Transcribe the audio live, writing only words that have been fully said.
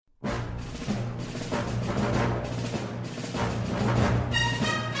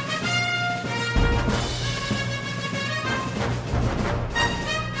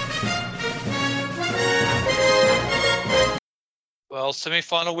NPL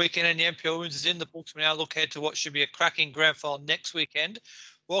semi-final weekend and the NPL Women's is in the books. We now look ahead to what should be a cracking grand final next weekend.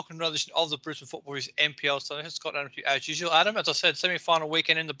 Welcome to another edition of the Brisbane Football Reviews NPL. So it's Scott Adam as usual. Adam, as I said, semi-final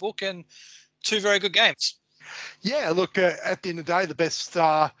weekend in the book and two very good games. Yeah, look, at the end of the day,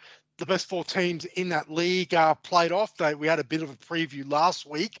 the best four teams in that league played off. We had a bit of a preview last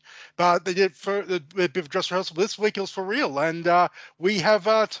week, but they did for a bit of dress rehearsal this week. It was for real, and we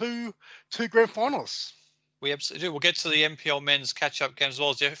have two grand finalists. We absolutely do. We'll get to the NPL men's catch-up game as well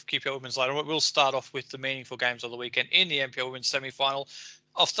as the FQPL women's later. We'll start off with the meaningful games of the weekend in the NPL women's semi-final.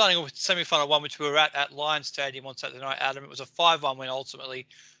 Starting with semi-final one, which we were at Lions Stadium on Saturday night, Adam. It was a 5-1 win ultimately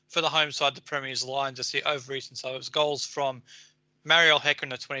for the home side, the Premiers Lions, to see over Eastern. So it was goals from Marielle Hecker in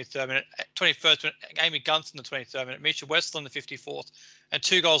the 21st minute, Amy Gunston in the 23rd minute, Misha Westland in the 54th, and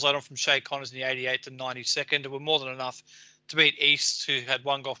two goals later on from Shay Connors in the 88th and 92nd. It were more than enough to beat East, who had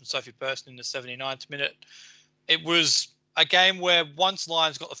one goal from Sophie Person in the 79th minute. It was a game where once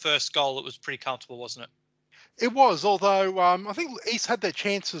Lions got the first goal, it was pretty comfortable, wasn't it? It was, although I think East had their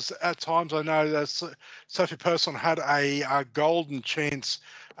chances at times. I know that Sophie Person had a golden chance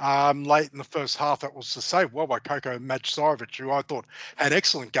late in the first half. That was to save well by Coco Majsarovic, who I thought had an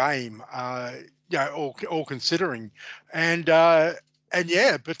excellent game, all considering. And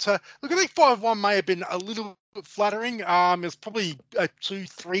yeah, but look, I think 5-1 may have been a little bit flattering. It was probably a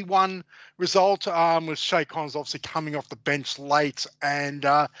 2-3-1 result, with Shay Connors obviously coming off the bench late and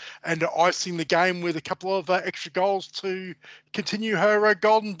icing the game with a couple of extra goals to continue her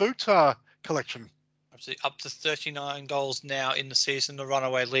golden boot collection. Absolutely, up to 39 goals now in the season, the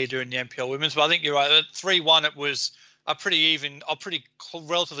runaway leader in the NPL Women's. But I think you're right. At 3-1, it was a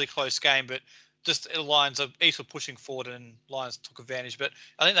relatively close game, but just Lions East were pushing forward and Lions took advantage. But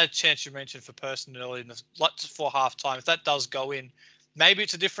I think that chance you mentioned for Person early before half time, if that does go in, maybe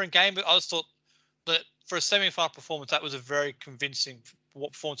it's a different game. But I just thought that for a semi-final performance, that was a very convincing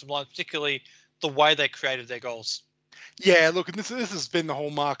performance of Lions, particularly the way they created their goals. Yeah, look, and this has been the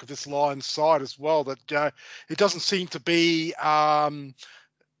hallmark of this Lions side as well, that it doesn't seem to be a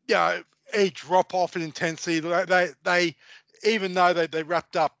drop off in intensity. They even though they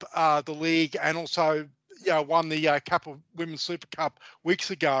wrapped up the league and also won the Cup of Women's Super Cup weeks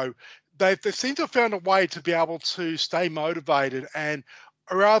ago, they seem to have found a way to be able to stay motivated, and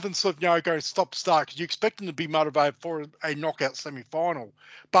rather than sort of go stop-start, because you expect them to be motivated for a knockout semi-final,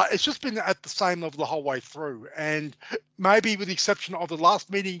 but it's just been at the same level the whole way through. And maybe with the exception of the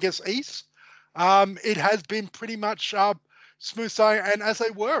last meeting against East, it has been pretty much smooth sailing, and as they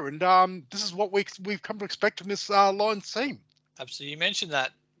were. And this is what we've come to expect from this Lions team. Absolutely. You mentioned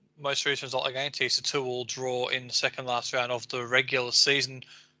that most recent result against East, a 2-2 draw in the second last round of the regular season.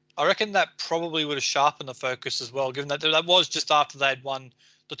 I reckon that probably would have sharpened the focus as well, given that that was just after they'd won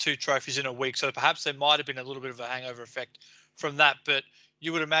the two trophies in a week. So perhaps there might have been a little bit of a hangover effect from that. But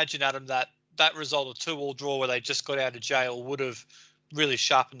you would imagine, Adam, that result of 2-2 draw where they just got out of jail would have really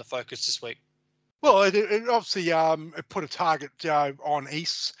sharpened the focus this week. Well, it obviously it put a target on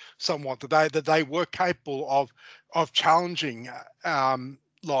East somewhat, that they were capable of challenging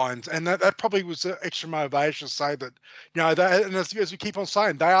Lions, and that probably was an extra motivation to say that and as we keep on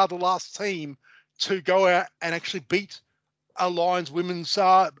saying, they are the last team to go out and actually beat a Lions women's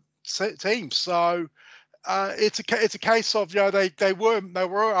team. So it's a case of they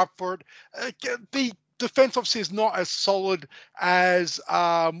were up for it. The defense obviously is not as solid as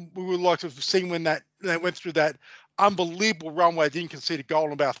we would like to have seen when they went through that unbelievable run where they didn't concede a goal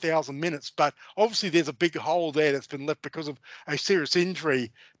in about 1,000 minutes. But obviously there's a big hole there that's been left because of a serious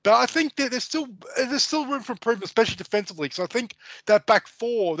injury. But I think that there's still room for improvement, especially defensively. So I think that back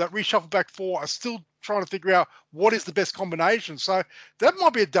four, that reshuffled back four, are still trying to figure out what is the best combination. So that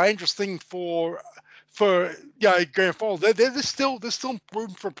might be a dangerous thing for going forward. There's still room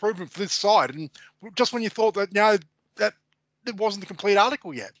for improvement for this side. And just when you thought that that it wasn't the complete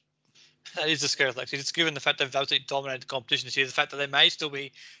article yet. That is a scary fact. Just given the fact they've absolutely dominated the competition this year, the fact that there may still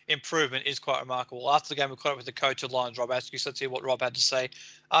be improvement is quite remarkable. After the game, we caught up with the coach of Lions, Rob Askey. So let's hear what Rob had to say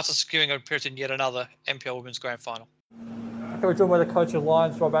after securing an appearance in yet another NPL Women's Grand Final. Okay, we're joined by the coach of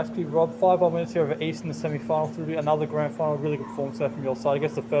Lions, Rob Askey. Rob, 5-1 minutes here over East in the semi-final. So another Grand Final, really good performance there from your side. I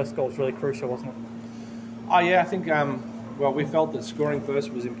guess the first goal was really crucial, wasn't it? Oh yeah, I think we felt that scoring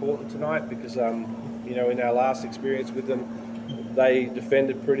first was important tonight because in our last experience with them, they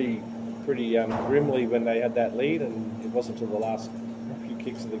defended pretty grimly when they had that lead, and it wasn't until the last few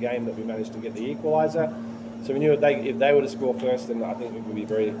kicks of the game that we managed to get the equaliser. So we knew if they were to score first, then I think it would be a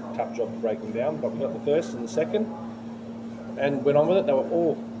very tough job to break them down. But we got the first and the second, and went on with it. They were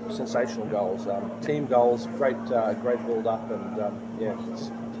all sensational goals, team goals, great build up,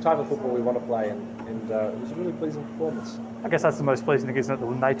 and type of football we want to play, and it was a really pleasing performance. I guess that's the most pleasing thing, isn't it? The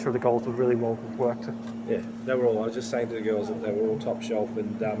nature of the goals were really well worked. Yeah, they were all. I was just saying to the girls that they were all top shelf,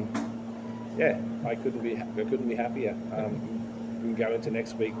 and yeah, I couldn't be happier. We can go into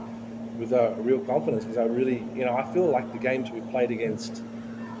next week with a real confidence, because I really, I feel like the games we played against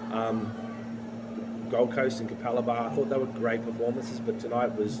Gold Coast and Capalaba, I thought they were great performances, but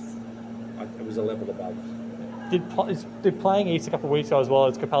tonight it was a level above. Did playing East a couple of weeks ago as well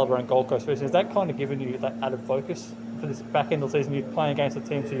as Capalaba and Gold Coast recently, has that kind of given you that added focus for this back end of the season? You're playing against a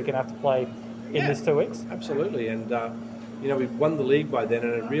team, so you're going to have to play in this 2 weeks? Absolutely, and we won the league by then,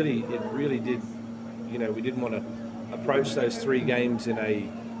 and it really did. We didn't want to approach those 3 games in a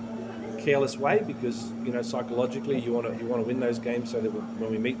careless way, because psychologically you want to win those games, so that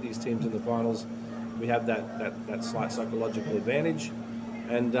when we meet these teams in the finals, we have that slight psychological advantage.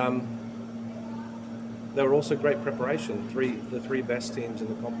 And they were also great preparation. The 3 best teams in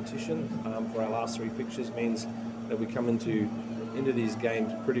the competition for our last 3 fixtures means that we come into these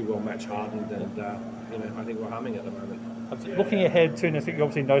games pretty well match hardened, and I think we're humming at the moment. Looking ahead to next week, you're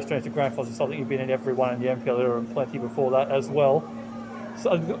obviously no stranger to grand finals. It's something you've been in every one in the NPL era and plenty before that as well.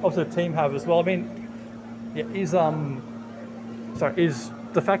 So obviously the team have as well. I mean, is the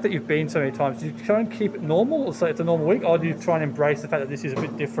fact that you've been so many times, do you try and keep it normal, or say it's a normal week, or do you try and embrace the fact that this is a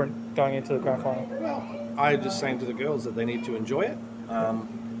bit different going into the grand final? Well, I'm just saying to the girls that they need to enjoy it.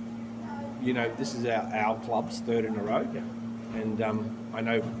 This is our club's 3rd in a row, and I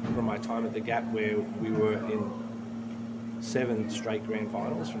know from my time at the Gap, where we were in 7 straight grand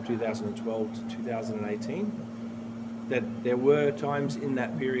finals from 2012 to 2018, that there were times in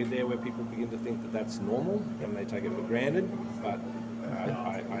that period there where people begin to think that that's normal and they take it for granted, but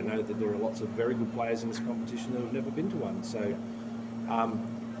I know that there are lots of very good players in this competition that have never been to one, so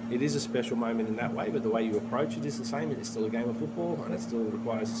it is a special moment in that way, but the way you approach it is the same. It's still a game of football, and it still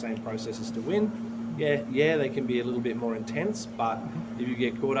requires the same processes to win. Yeah, they can be a little bit more intense, but if you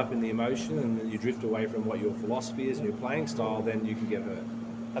get caught up in the emotion and then you drift away from what your philosophy is and your playing style, then you can get hurt.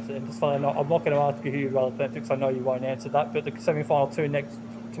 Absolutely. It's fine. I'm not going to ask you who you'd rather play, because I know you won't answer that, but the semi-final 2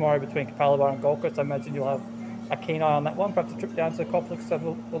 tomorrow between Capalaba and Gold Coast, I imagine you'll have a keen eye on that one. Perhaps a trip down to the complex to have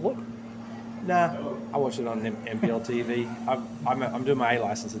a look. Nah, I watch it on NPL TV. I'm doing my A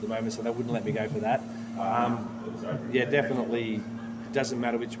license at the moment, so they wouldn't let me go for that. Definitely. It doesn't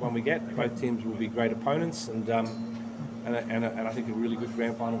matter which one we get. Both teams will be great opponents, and I think a really good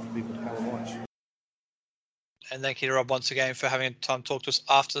grand final for people to come and watch. And thank you to Rob once again for having time to talk to us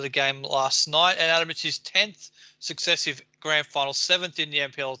after the game last night. And Adam, it's his 10th successive grand final, 7th in the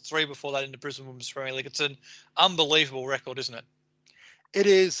NPL, 3 before that in the Brisbane Women's Premier League. It's an unbelievable record, isn't it? It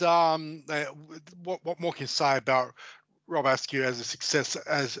is. What more can you say about Rob Askew as a success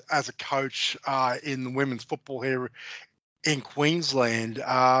as a coach in women's football here in Queensland?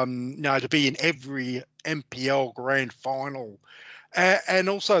 To be in every NPL grand final, and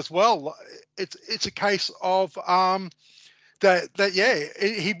also as well, it's a case of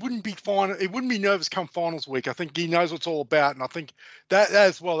he wouldn't be fine. He wouldn't be nervous come finals week. I think he knows what it's all about, and I think that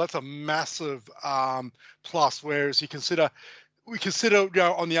as well, that's a massive plus. Whereas we consider,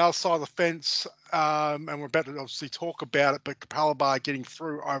 on the other side of the fence, and we're about to obviously talk about it, but Capalaba getting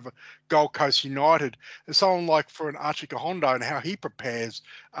through over Gold Coast United, and someone like for an Archie Cahondo and how he prepares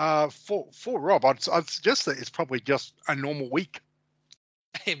for Rob, I'd suggest that it's probably just a normal week.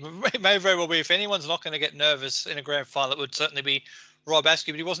 It may very well be. If anyone's not going to get nervous in a grand final, it would certainly be Rob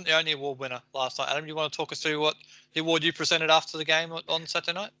Askew, but he wasn't the only award winner last night. Adam, do you want to talk us through what the award you presented after the game on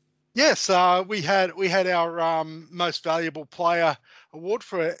Saturday night? Yes, we had our most valuable player award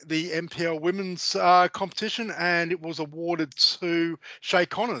for the NPL women's competition, and it was awarded to Shay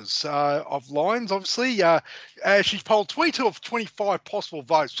Connors of Lions. Obviously, she polled 22 of 25 possible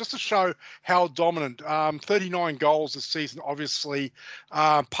votes, just to show how dominant. 39 goals this season, obviously,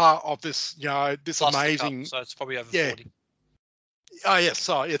 part of this, this Plus amazing. Cup, so it's probably over 40. Oh yes,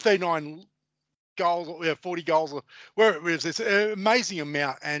 39 goals, 40 goals, where it was. It's an amazing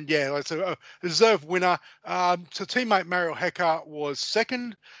amount, and it's a deserved winner. So teammate Mariel Hecker was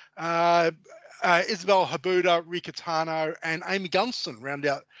second. Isabel Habuda, Rika Tano, and Amy Gunston round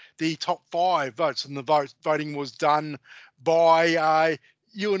out the top 5 votes, and the voting was done by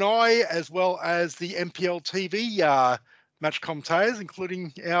you and I, as well as the NPL TV match commentators,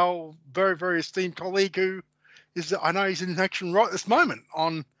 including our very, very esteemed colleague who is, I know he's in action right this moment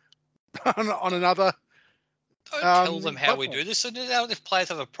on another. Don't tell them how we do this. And now if players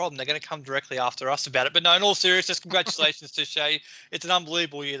have a problem, they're going to come directly after us about it. But no, in all seriousness, congratulations to Shay. It's an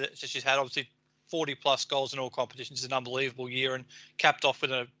unbelievable year that she's had. Obviously, 40 plus goals in all competitions is an unbelievable year, and capped off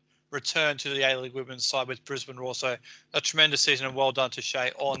with a return to the A-League women's side with Brisbane Roar. So a tremendous season, and well done to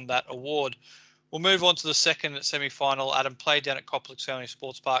Shay on that award. We'll move on to the second semi-final. Adam played down at Complex Family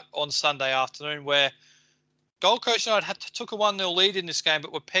Sports Park on Sunday afternoon, where Gold Coast United took a 1-0 lead in this game,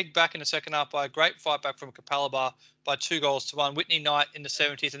 but were pegged back in the second half by a great fight back from Capalaba by 2-1. Whitney Knight in the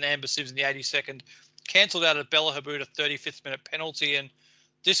 70th and Amber Sims in the 82nd cancelled out a Bella Habuda 35th minute penalty. And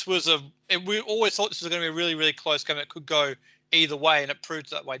this was we always thought this was going to be a really, really close game. It could go either way, and it proved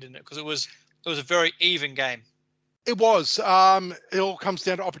that way, didn't it? Because it was a very even game. It was. It all comes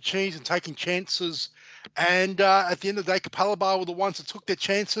down to opportunities and taking chances. And at the end of the day, Capalaba were the ones that took their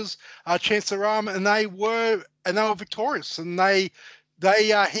chances, chance their arm, and they were victorious. And they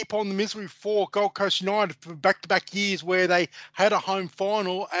heap on the misery for Gold Coast United for back-to-back years where they had a home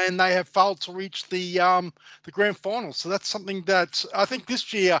final and they have failed to reach the grand final. So that's something that I think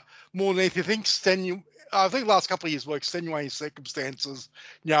this year more than anything, I think the last couple of years were extenuating circumstances,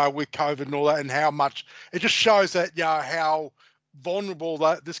 with COVID and all that, and how much it just shows that, how vulnerable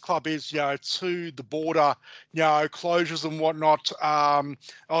that this club is, to the border, closures and whatnot.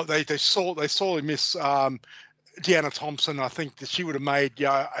 They sorely miss Deanna Thompson. I think that she would have made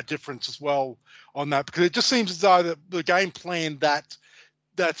a difference as well on that, because it just seems as though that the game plan that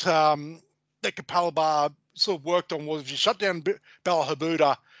Capalaba sort of worked on was if you shut down Bella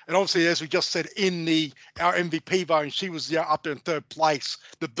Habuda, and obviously, as we just said, in our MVP voting, she was up there in third place,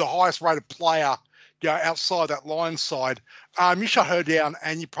 the highest rated player outside that line side. You shut her down,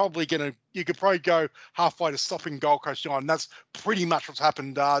 and you could probably go halfway to stopping Gold Coast United. And that's pretty much what's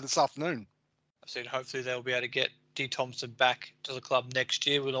happened this afternoon. I said hopefully they'll be able to get Dee Thompson back to the club next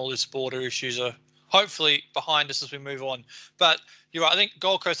year when all these border issues are hopefully behind us as we move on. But you're right. I think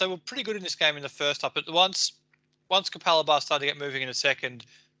Gold Coast, they were pretty good in this game in the first half, but once Capalaba started to get moving in the second,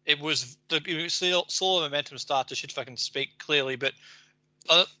 you saw the momentum start to shit if I can speak clearly. But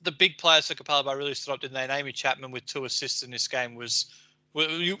the big players for Capalaba really stood up, didn't they? And Amy Chapman with 2 assists in this game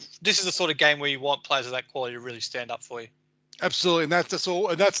this is the sort of game where you want players of that quality to really stand up for you. Absolutely, and that's all,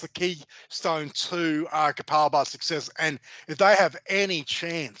 and that's the keystone to Capalaba's success. And if they have any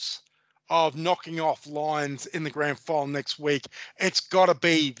chance of knocking off Lions in the grand final next week, it's got to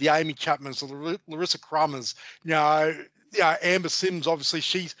be the Amy Chapmans or Larissa Crummers. Amber Sims, obviously,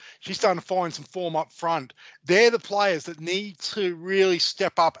 she's starting to find some form up front. They're the players that need to really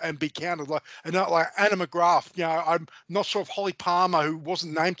step up and be counted. Like Anna McGrath. I'm not sure if Holly Palmer, who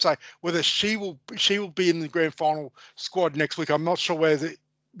wasn't named, whether she will be in the grand final squad next week. I'm not sure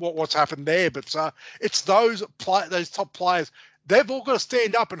what's happened there, but it's those top players. They've all got to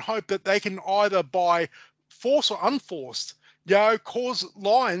stand up and hope that they can either by force or unforced, cause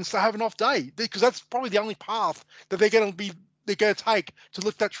Lions to have an off day, because that's probably the only path that they're going to take to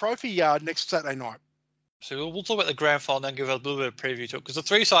lift that trophy next Saturday night. So we'll talk about the grand final and then give a little bit of preview to it, because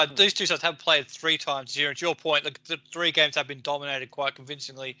these two sides have played 3 times this year. And to your point, the 3 games have been dominated quite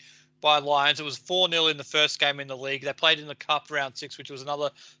convincingly by Lions. It was 4-0 in the first game in the league. They played in the Cup round 6, which was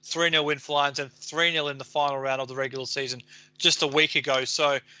another 3-0 win for Lions, and 3-0 in the final round of the regular season just a week ago.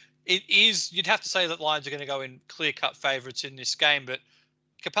 So you'd have to say that Lions are going to go in clear-cut favourites in this game, but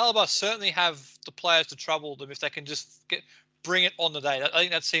Capalaba certainly have the players to trouble them if they can just bring it on the day. I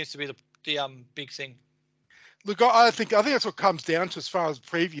think that seems to be the big thing. Look, I think that's what comes down to as far as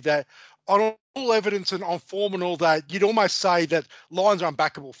preview, that on all evidence and on form and all that, you'd almost say that Lions are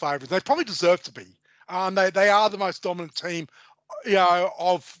unbackable favourites. They probably deserve to be. They are the most dominant team,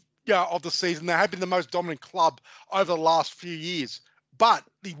 of the season. They have been the most dominant club over the last few years. But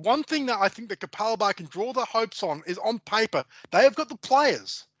the one thing that I think that Capalaba can draw their hopes on is, on paper, they have got the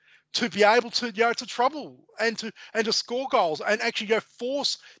players to be able to to trouble and to score goals and actually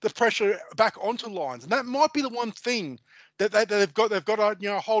force the pressure back onto Lions. And that might be the one thing that they've got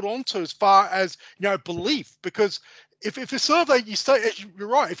to hold on to as far as belief, because if it's sort of like you're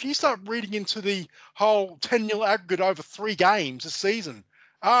right, if you start reading into the whole 10-0 aggregate over 3 games this season,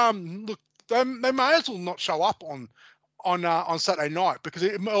 look, they may as well not show up on Saturday night, because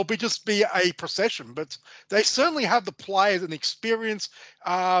it'll just be a procession. But they certainly have the players and the experience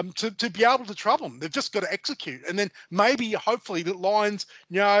to be able to trouble them. They've just got to execute, and then maybe hopefully the Lions,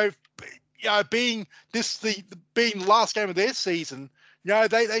 being the last game of their season,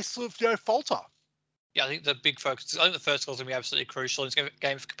 they sort of falter. Yeah, I think the big focus. I think the first goal is going to be absolutely crucial in this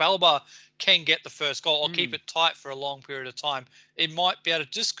game. If Capalaba can get the first goal or keep it tight for a long period of time, it might be able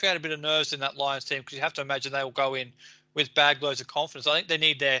to just create a bit of nerves in that Lions team, because you have to imagine they will go in with bag loads of confidence. I think they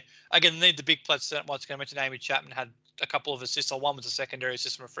need the big players. Once again, I mentioned Amy Chapman had a couple of assists. One was a secondary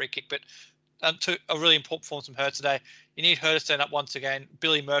assist from a free kick, but a really important performance from her today. You need her to stand up once again.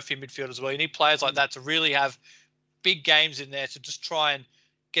 Billy Murphy in midfield as well. You need players like that to really have big games in there to just try and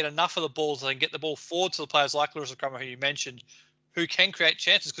get enough of the balls and get the ball forward to the players like Larissa Crummer, who you mentioned, who can create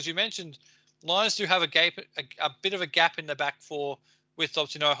chances. Because you mentioned Lions do have a bit of a gap in the back four with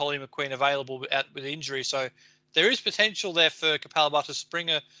obviously no Holly McQueen available with injury. So there is potential there for Capalaba to spring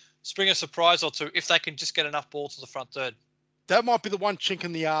a surprise or two if they can just get enough ball to the front third. That might be the one chink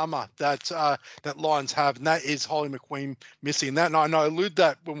in the armour that Lions have, and that is Holly McQueen missing. That, and I know I allude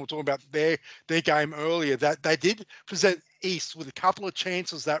that when we were talking about their game earlier, that they did present East with a couple of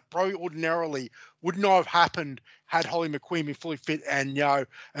chances that probably ordinarily would not have happened had Holly McQueen been fully fit and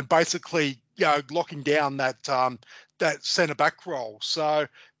basically locking down that centre back role. So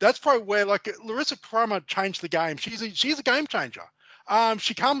that's probably where Larissa Crummer changed the game. She's a game changer.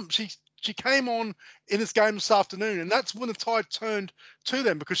 She came on in this game this afternoon, and that's when the tide turned to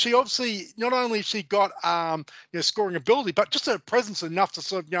them, because she obviously not only she got scoring ability, but just her presence enough to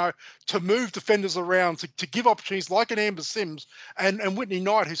sort of to move defenders around, to give opportunities like an Amber Sims and Whitney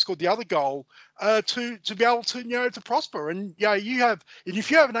Knight, who scored the other goal, to be able to to prosper. And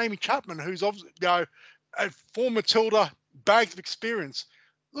if you have an Amy Chapman, who's obviously a former Matilda, bags of experience,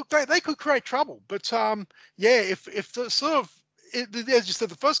 look, they could create trouble. But if the sort of as you said,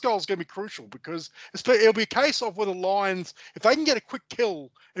 the first goal is going to be crucial, because it'll be a case of where the Lions, if they can get a quick kill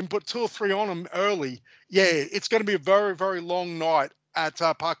and put 2 or 3 on them early, it's going to be a very, very long night at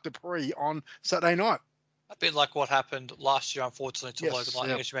Parc de Paris on Saturday night. A bit like what happened last year, unfortunately, to Logan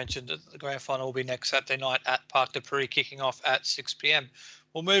Lightning, as you mentioned. The grand final will be next Saturday night at Parc de Paris, kicking off at 6 p.m.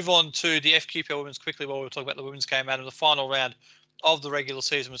 We'll move on to the FQPL Women's quickly while we're talking about the women's game, Adam. The final round of the regular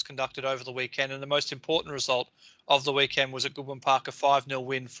season was conducted over the weekend, and the most important result of the weekend was at Goodwin Park, a 5-0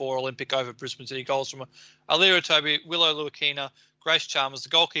 win for Olympic over Brisbane City. Goals from Alira Toby, Willow Luakina, Grace Chalmers, the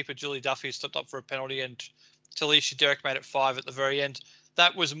goalkeeper Julie Duffy stepped up for a penalty, and Talisha Derrick made it 5 at the very end.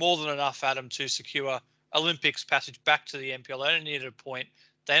 That was more than enough, Adam, to secure Olympics passage back to the NPL. They only needed a point.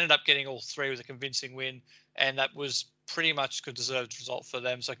 They ended up getting all 3 with a convincing win, and that was pretty much a deserved result for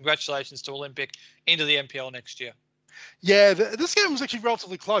them. So congratulations to Olympic into the NPL next year. Yeah, this game was actually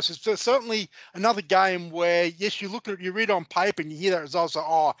relatively close. It's certainly another game where, yes, you read on paper and you hear that result,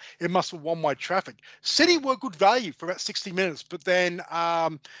 so it must have one-way traffic. City were good value for about 60 minutes, but then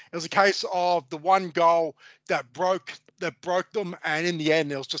it was a case of the one goal that broke them, and in the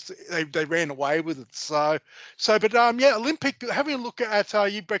end, it was just they ran away with it. But Olympic, having a look at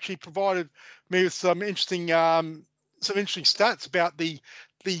you've actually provided me with some interesting stats about the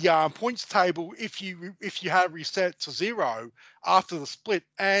points table if you had reset to 0 after the split,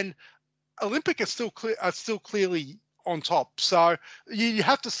 and Olympic are still clearly on top. So you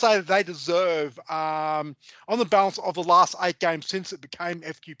have to say that they deserve, on the balance of the last 8 games since it became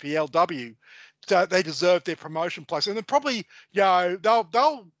FQPLW, they deserve their promotion place, and they're probably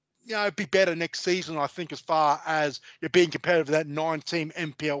they'll be better next season, I think, as far as being competitive with that 9-team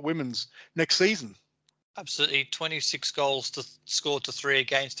NPL women's next season. Absolutely. 26 goals scored to 3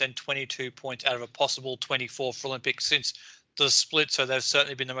 against, and 22 points out of a possible 24 for Olympics since the split. So they've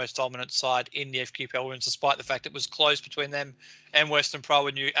certainly been the most dominant side in the FQPL Women's, despite the fact it was close between them and Western Pride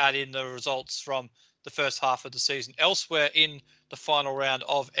when you add in the results from the first half of the season. Elsewhere in the final round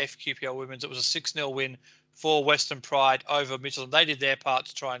of FQPL Women's, it was a 6-0 win for Western Pride over Mitchell. They did their part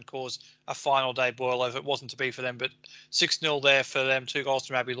to try and cause a final day boil over. It wasn't to be for them, but 6-0 there for them. 2 goals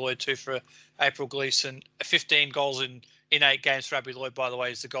from Abby Lloyd, 2 for April Gleeson. 15 goals in 8 games for Abby Lloyd, by the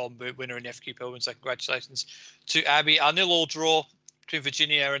way, is the Golden Boot winner in FQPL Women's. So congratulations to Abby. A 0-0 draw between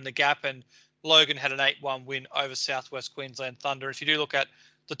Virginia and the Gap, and Logan had an 8-1 win over Southwest Queensland Thunder. If you do look at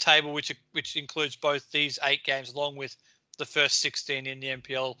the table, which includes both these 8 games along with the first 16 in the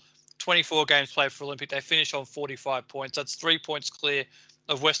NPL, 24 games played for Olympic, they finish on 45 points. That's 3 points clear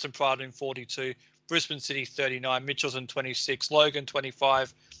of Western Pride in 42, Brisbane City 39, Mitchelton 26, Logan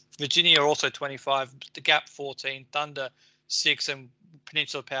 25, Virginia also 25, the Gap 14, Thunder 6, and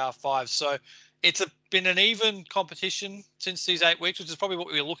Peninsula Power 5. So it's been an even competition since these 8 weeks, which is probably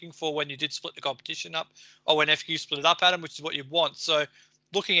what we were looking for when you did split the competition up, or when FQ split it up, Adam, which is what you want. So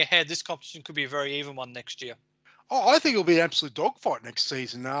looking ahead, this competition could be a very even one next year. Oh, I think it'll be an absolute dogfight next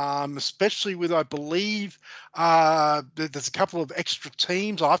season, especially with, I believe, there's a couple of extra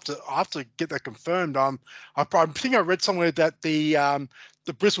teams. I have to get that confirmed. I think I read somewhere that the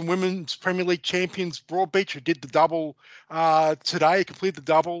Brisbane Women's Premier League champions Broadbeach, who did the double today, completed the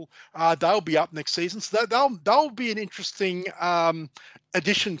double, they'll be up next season. So they'll be an interesting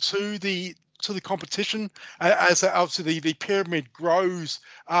addition to the competition as obviously the pyramid grows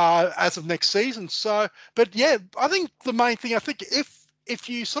as of next season. So, but yeah, I think the main thing, I think if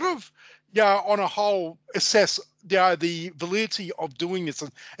you sort of, on a whole assess the validity of doing this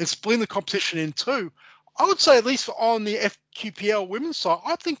and splitting the competition in 2, I would say at least on the FQPL women's side,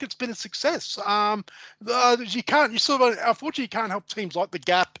 I think it's been a success. You sort of, unfortunately, you can't help teams like the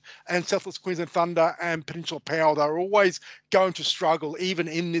Gap and Southwest Queensland Thunder and Peninsula Power. They're always going to struggle, even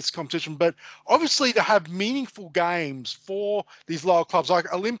in this competition. But obviously, to have meaningful games for these lower clubs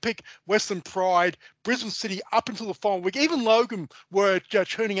like Olympic, Western Pride, Brisbane City up until the final week, even Logan were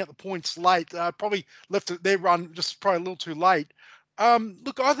churning out the points late. Probably left their run just probably a little too late.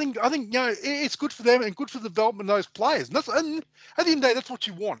 Look, I think it's good for them and good for the development of those players. And at the end of the day, that's what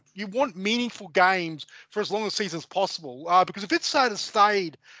you want. You want meaningful games for as long a season as possible. Because if it's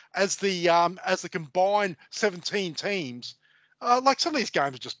stayed as the combined 17 teams, like some of these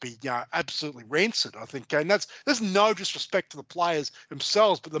games would just be absolutely rancid, I think. And there's no disrespect to the players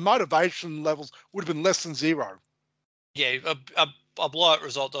themselves, but the motivation levels would have been less than zero. Yeah, a blowout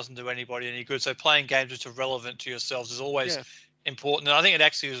result doesn't do anybody any good. So playing games which are relevant to yourselves is always important. And I think it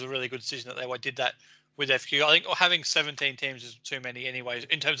actually was a really good decision that they did that with FQ. I think having 17 teams is too many anyways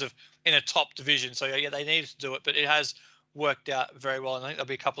in terms of in a top division. So yeah, they needed to do it, but it has worked out very well. And I think there'll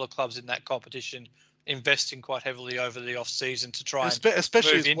be a couple of clubs in that competition investing quite heavily over the off season to try and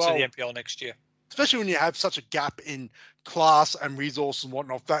especially move into the NPL next year. Especially when you have such a gap in class and resource and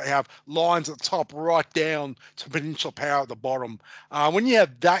whatnot, they have lines at the top right down to Peninsula Power at the bottom. When you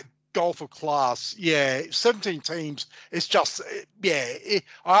have that gulf of class, 17 teams, it's just,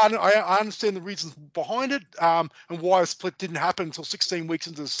 I understand the reasons behind it and why a split didn't happen until 16 weeks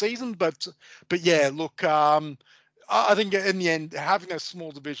into the season. But yeah, look, I think in the end, having those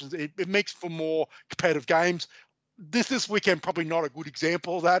small divisions, it makes for more competitive games. This weekend probably not a good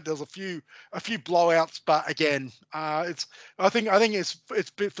example of that. There's a few blowouts, but again, I think it's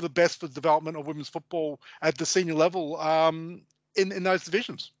been for the best for the development of women's football at the senior level in those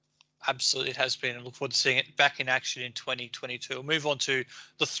divisions. Absolutely, it has been. I look forward to seeing it back in action in 2022. We'll move on to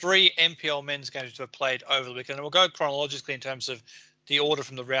the 3 NPL men's games that were played over the weekend, and we'll go chronologically in terms of the order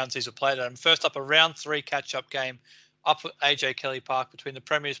from the rounds these were played at. First up, a round 3 catch-up game up at AJ Kelly Park between the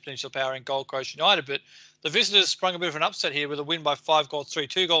Premiers Peninsula Power and Gold Coast United. But the visitors sprung a bit of an upset here with a win by 5-3.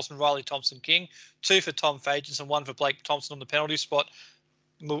 2 goals from Riley Thompson-King, 2 for Tom Fagins, and 1 for Blake Thompson on the penalty spot.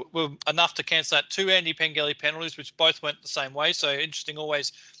 Were enough to cancel out 2 Andy Pengelly penalties, which both went the same way. So interesting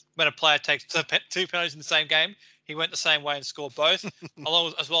always when a player takes 2 penalties in the same game, he went the same way and scored both,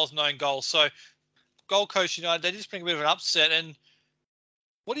 as well as 9 goals. So Gold Coast United, they did bring a bit of an upset. And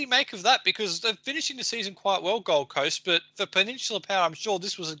what do you make of that? Because they're finishing the season quite well, Gold Coast, but for Peninsula Power, I'm sure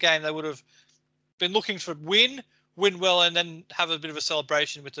this was a game they would have been looking for win well, and then have a bit of a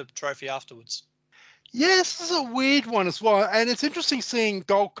celebration with the trophy afterwards. Yes, this is a weird one as well. And it's interesting seeing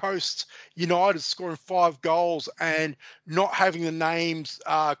Gold Coast United scoring 5 goals and not having the names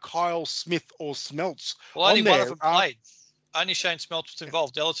Kyle Smith or Smelts. Well, only one of them played. Only Shane Smelts was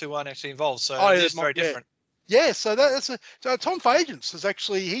involved. The other 2 weren't actually involved. So it's very different. Yeah, so so Tom Fagins is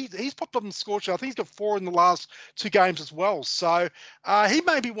actually he's popped up in the score sheet. I think he's got 4 in the last 2 games as well. So he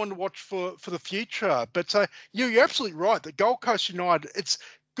may be one to watch for the future. But you're absolutely right. The Gold Coast United, it's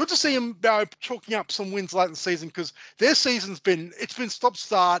good to see them chalking up some wins late in the season because their season's been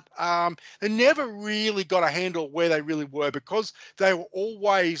stop-start. They never really got a handle where they really were because they were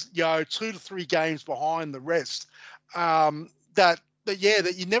always 2 to 3 games behind the rest. That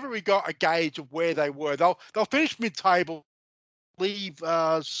you never really got a gauge of where they were. They'll finish mid-table, leave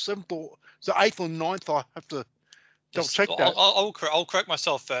 7th or 8th or 9th. I have to double check that. I'll correct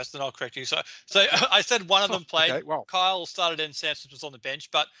myself first, then I'll correct you. So I said one of them played. Okay, well. Kyle started and Samson was on the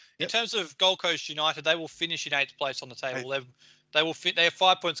bench. But in terms of Gold Coast United, they will finish in 8th place on the table. They have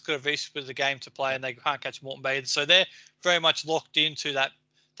 5 points clear of East with the game to play, and they can't catch Moreton Bay. So they're very much locked into that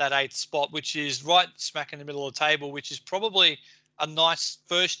 8th spot, which is right smack in the middle of the table, which is probably a nice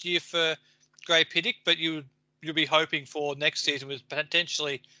first year for Grey Piddick, but you'll be hoping for next season with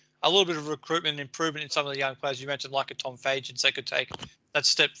potentially a little bit of recruitment and improvement in some of the young players you mentioned, like a Tom Fagins. They could take that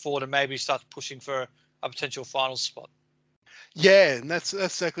step forward and maybe start pushing for a potential final spot. Yeah, and that's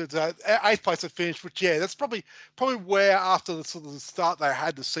exactly that. 8th place to finish, which that's probably where after the sort of the start they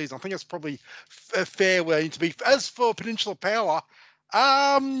had the season. I think that's probably a fair way to be. As for Peninsula Power,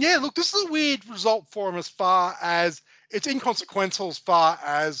 look, this is a weird result for them as far as it's inconsequential as far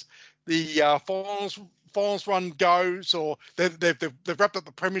as the finals run goes, or they've wrapped up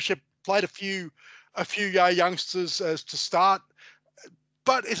the premiership, played a few youngsters to start,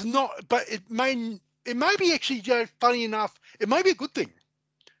 but it's not. But it may be actually, funny enough, it may be a good thing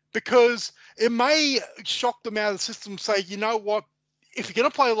because it may shock them out of the system. Say, you know what, if you're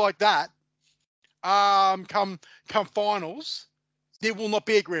going to play like that, come finals, there will not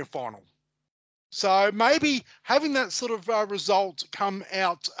be a grand final. So maybe having that sort of result come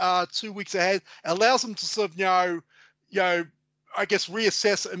out 2 weeks ahead allows them to sort of, I guess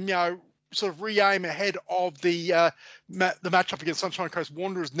reassess and, sort of re-aim ahead of the matchup against Sunshine Coast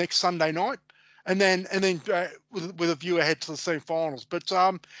Wanderers next Sunday night. And then with a view ahead to the semi-finals. But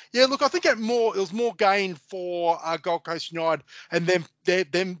look, I think it was more gain for Gold Coast United and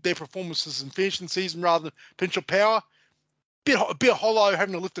their performances and finishing the season rather than Peninsula Power. A bit hollow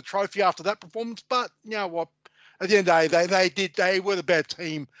having to lift the trophy after that performance, but you know what? At the end of the day, they were the better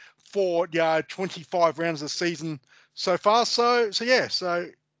team for 25 rounds of the season so far. So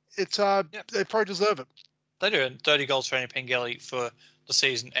it's they probably deserve it. They do, and 30 goals for Andy Pengelly for the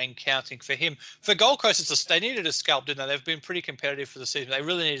season and counting for him. For Gold Coast, they needed a scalp, didn't they? They've been pretty competitive for the season. They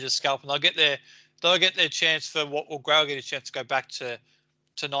really needed a scalp, and they'll get their chance for what will Grail get a chance to go back to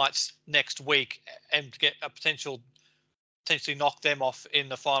tonight's next week and get a potentially knock them off in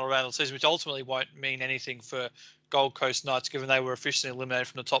the final round of the season, which ultimately won't mean anything for Gold Coast Knights, given they were officially eliminated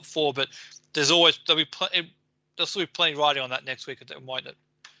from the top four. But there'll still be plenty riding on that next week, won't it?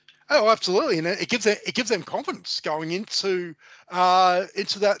 Oh, absolutely, and it gives them confidence going into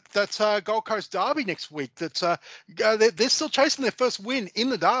that Gold Coast Derby next week. That they're still chasing their first win in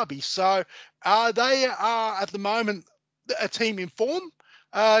the Derby, so they are at the moment a team in form.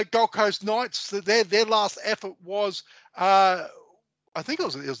 Gold Coast Knights, their last effort was, I think it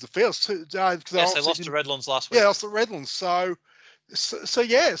was the first. Yes, they lost to Redlands last week. Yeah, lost to Redlands. So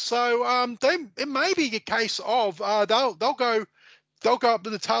it may be a case of they'll go up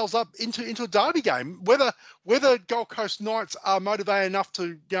with the tails up into a Derby game. Whether Gold Coast Knights are motivated enough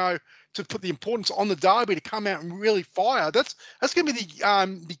to to put the importance on the Derby to come out and really fire. That's going to be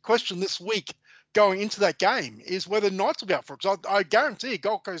the question this week going into that game, is whether Knights will be up for it. Because I guarantee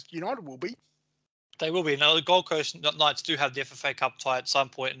Gold Coast United will be. They will be. Now, the Gold Coast Knights do have the FFA Cup tie at some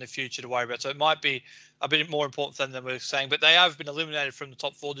point in the future to worry about, so it might be a bit more important for them than we're saying. But they have been eliminated from the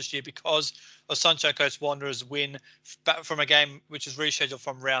top four this year because of Sunshine Coast Wanderers' win from a game which is rescheduled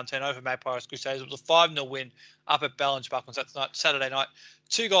from round 10 over Magpies Crusaders. It was a 5-0 win up at Ballinge Park on Saturday night.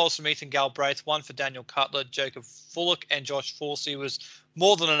 2 goals from Ethan Galbraith, 1 for Daniel Cutler, Jacob Fullock and Josh Forsey was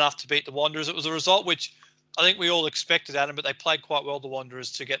more than enough to beat the Wanderers. It was a result which I think we all expected, Adam, but they played quite well, the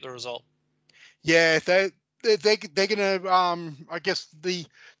Wanderers, to get the result. Yeah, they're going to, I guess, the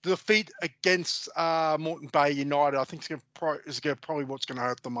defeat against Moreton Bay United, I think is probably what's going to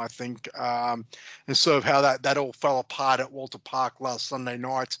hurt them, I think, and sort of how that all fell apart at Walter Park last Sunday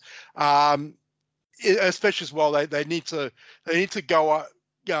night. Especially as well, they need to go,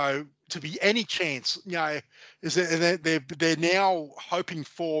 to be any chance, is that they're now hoping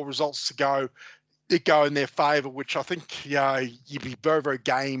for results to go in their favour, which I think you'd be very, very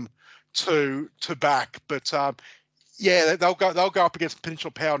game to back. But they'll go up against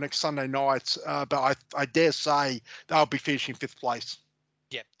Peninsula Power next Sunday night. But I dare say they'll be finishing 5th place.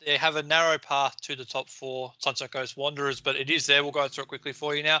 Yeah, they have a narrow path to the top 4, Sunshine Coast Wanderers, but it is there. We'll go through it quickly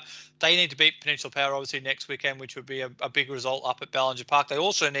for you now. They need to beat Peninsula Power, obviously, next weekend, which would be a big result up at Ballinger Park. They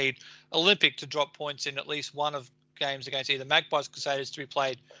also need Olympic to drop points in at least one of games against either Magpies Crusaders to be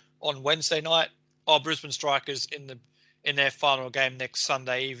played on Wednesday night or Brisbane Strikers in their final game next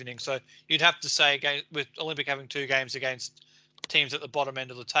Sunday evening. So you'd have to say, again, with Olympic having 2 games against teams at the bottom end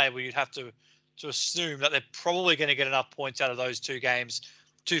of the table, you'd have to assume that they're probably going to get enough points out of those 2 games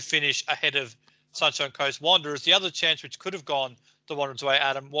to finish ahead of Sunshine Coast Wanderers. The other chance which could have gone the Wanderers' way,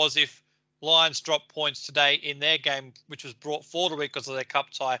 Adam, was if Lions dropped points today in their game, which was brought forward a week because of their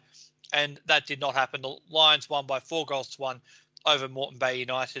cup tie, and that did not happen. The Lions won by 4-1 over Moreton Bay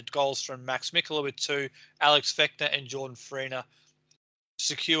United. Goals from Max Mikula with 2, Alex Fechner and Jordan Farina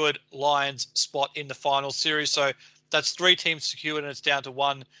secured Lions' spot in the final series. So that's 3 teams secured and it's down to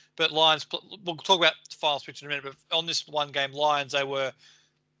 1. But Lions, we'll talk about the finals picture in a minute, but on this one game, Lions, they were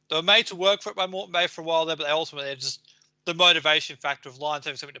made to work for it by Moreton Bay for a while there, but they ultimately just the motivation factor of Lions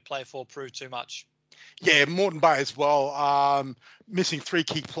having something to play for proved too much. Yeah, Moreton Bay as well. Missing 3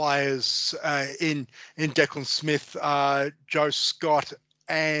 key players in Declan Smith, Joe Scott,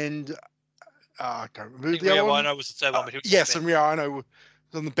 and I can't remember the other one. Rio was the third one, but yes, and Rio was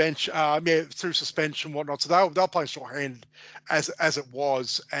on the bench. Through suspension and whatnot. So they'll play shorthanded as it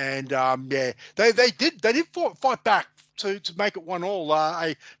was, and they did fight back to make it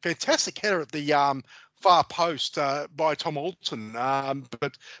 1-1. A fantastic header at the far post by Tom Alton.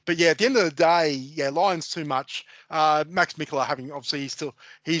 But at the end of the day, Lions too much. Max Mikula having, obviously,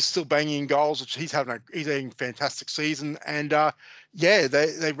 he's still banging goals, which he's having a fantastic season. And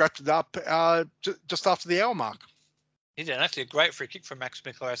they wrapped it up just after the hour mark. He did actually a great free kick from Max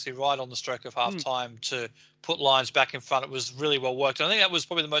Mikler, actually right on the stroke of half Mm. time to put Lions back in front. It was really well worked. And I think that was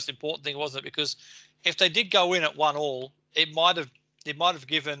probably the most important thing, wasn't it? Because if they did go in at 1-1, it might have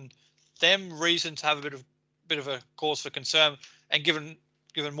given them reason to have a bit of a cause for concern and given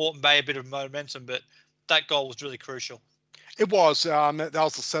Moreton Bay a bit of momentum. But that goal was really crucial. It was. That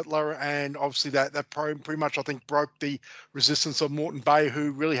was the settler, and obviously that pretty much, I think, broke the resistance of Moreton Bay,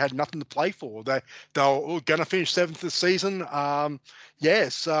 who really had nothing to play for. They were going to finish seventh this season. Yeah,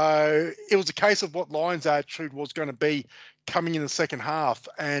 so it was a case of what Lions' attitude was going to be coming in the second half,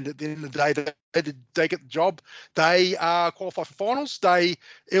 and at the end of the day, they get the job. They qualify for finals.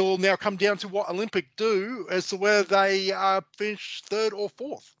 It will now come down to what Olympic do as to whether they finish third or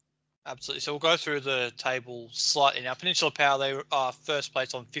fourth. Absolutely. So we'll go through the table slightly now. Peninsula Power, they are first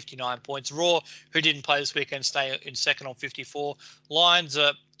place on 59 points. Raw, who didn't play this weekend, stay in second on 54. Lions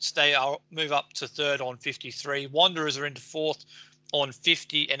move up to third on 53. Wanderers are into fourth on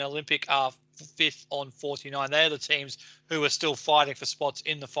 50, and Olympic are fifth on 49. They're the teams who are still fighting for spots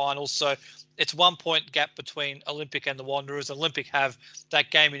in the finals. So it's 1 point gap between Olympic and the Wanderers. Olympic have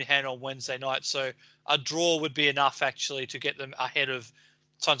that game in hand on Wednesday night. So a draw would be enough actually to get them ahead of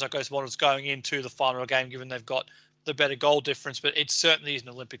Sunshine Coast Wanderers going into the final game, given they've got the better goal difference. But it certainly is in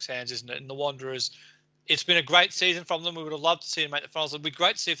Olympics' hands, isn't it? And the Wanderers, it's been a great season from them. We would have loved to see them make the finals. It'd be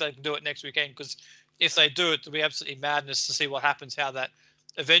great to see if they can do it next weekend, because if they do it, it'll be absolutely madness to see what happens, how that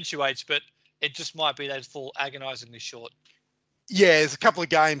eventuates. But it just might be they fall agonisingly short. Yeah, there's a couple of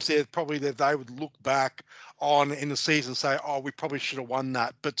games there probably that they would look back on in the season and say, "Oh, we probably should have won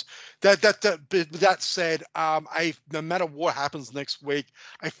that." But that said, no matter what happens next week,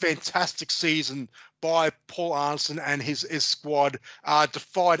 a fantastic season by Paul Arneson and his squad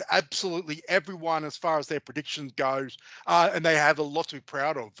defied absolutely everyone as far as their predictions goes, and they have a lot to be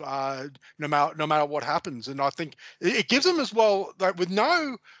proud of, no matter what happens. And I think it gives them as well, like with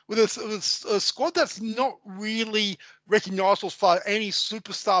a squad that's not really recognisable for any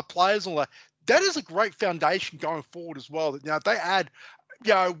superstar players and all that. That is a great foundation going forward as well. That if they add,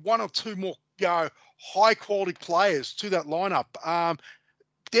 one or two more, high quality players to that lineup,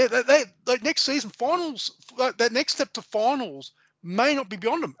 they like next season finals, that next step to finals may not be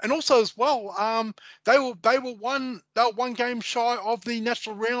beyond them. And also as well, they were one game shy of the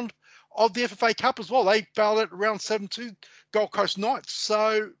national round of the FFA Cup as well. They failed at round 7-2 Gold Coast Knights.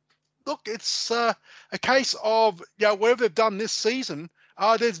 So look, it's a case of whatever they've done this season,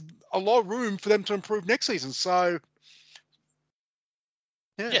 there's a lot of room for them to improve next season. So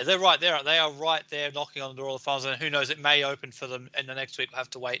yeah, they're right there. They are right there knocking on the door of the finals, and who knows, it may open for them in the next week. We'll have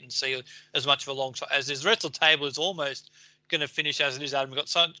to wait and see as much of a long shot as is. The rest of the table is almost going to finish as it is, Adam. We've got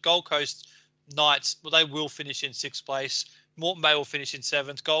some Gold Coast Knights, well, they will finish in sixth place. Moreton Bay will finish in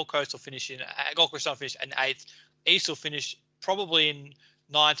seventh. Gold Coast will finish in eighth. East will finish probably in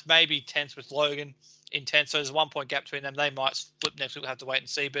ninth, maybe 10th with Logan in 10th. So there's a 1 point gap between them. They might flip next week. We'll have to wait and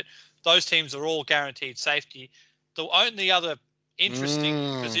see. But those teams are all guaranteed safety. The only other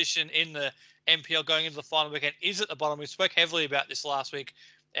interesting position in the NPL going into the final weekend is at the bottom. We spoke heavily about this last week,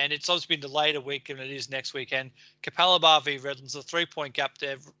 and it's obviously been delayed a week, and it is next weekend. Capalaba v Redlands, a 3 point gap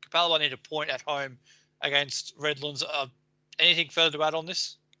there. Capalaba need a point at home against Redlands. Anything further to add on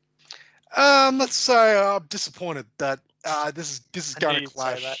this? Let's say I'm disappointed that this is going to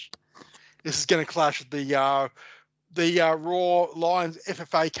clash. This is going to clash with the Raw Lions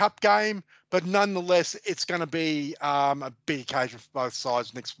FFA Cup game, but nonetheless, it's going to be a big occasion for both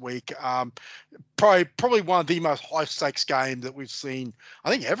sides next week. Probably one of the most high stakes games that we've seen,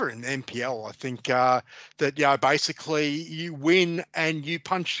 I think, ever in the NPL. I think that basically you win and you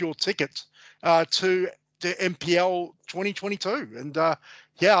punch your ticket to the NPL 2022, and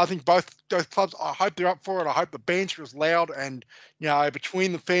I think both clubs, I hope they're up for it. I hope the banter is loud and,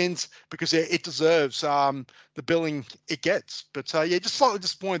 between the fans, because it deserves the billing it gets. But, just slightly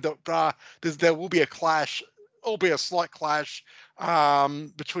disappointed that there will be a clash, albeit a slight clash,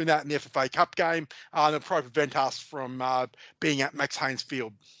 between that and the FFA Cup game. And it'll probably prevent us from being at Max Haynes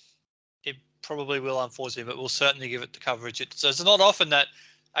Field. It probably will, unfortunately, but we'll certainly give it the coverage. So it's not often that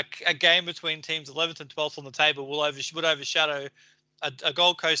a game between teams 11th and 12th on the table would overshadow a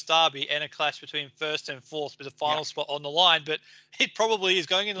Gold Coast derby and a clash between first and fourth with a final spot on the line. But it probably is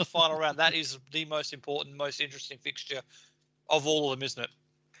going into the final round. That is the most important, most interesting fixture of all of them, isn't it?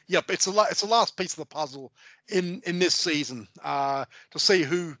 Yep, it's the last piece of the puzzle in this season to see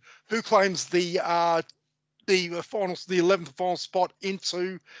who claims the finals, the 11th final spot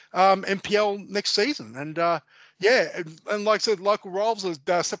into NPL next season. And and like I said, local rivals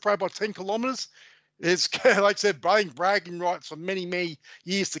are separated by 10 kilometres. It's like I said, bragging rights for many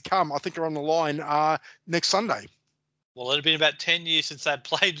years to come, I think, are on the line next Sunday. Well, it had been about 10 years since they'd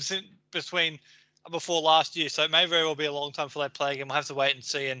played before last year, so it may very well be a long time before they play again. We'll have to wait and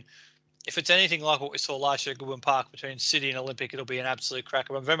see. And if it's anything like what we saw last year at Goodwin Park between City and Olympic, it'll be an absolute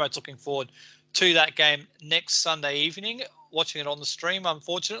cracker. I'm very much looking forward to that game next Sunday evening, watching it on the stream,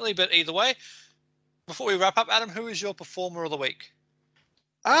 unfortunately. But either way, before we wrap up, Adam, who is your performer of the week?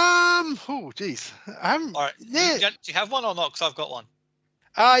 Oh, geez. All right. Yeah. Do you have one or not? Because I've got one.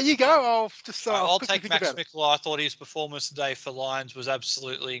 You go. I'll just. I'll quickly take think Max about it. Mikula. I thought his performance today for Lions was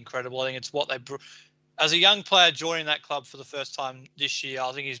absolutely incredible. I think it's what they, as a young player joining that club for the first time this year,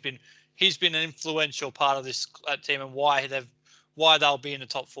 I think he's been an influential part of this team and why they'll be in the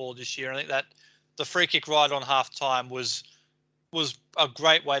top 4 this year. And I think that the free kick right on half time was a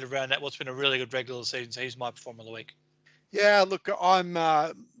great way to round out what's been a really good regular season. So he's my performer of the week. Yeah, look, I'm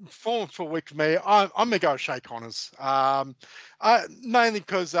performing for a week for me. I'm gonna go with Shay Connors, mainly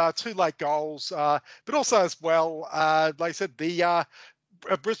because 2 late goals, but also as well, like I said, the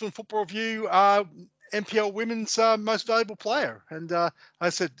Brisbane Football Review NPL Women's Most Valuable Player, and I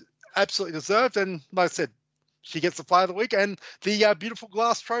said absolutely deserved. And like I said, she gets the Player of the Week and the beautiful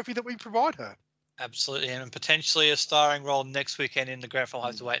glass trophy that we provide her. Absolutely, and potentially a starring role next weekend in the grand final.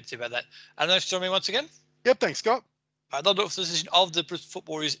 I'll have to wait and see about that. And thanks for joining me once again. Yep, thanks, Scott. I'd love to for this edition of the Brisbane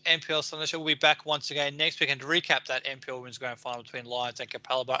Football Warriors NPL Sunday Show. We'll be back once again next weekend to recap that NPL Women's Grand Final between Lions and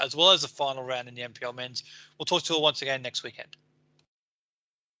Capalaba, as well as the final round in the NPL Men's. We'll talk to you all once again next weekend.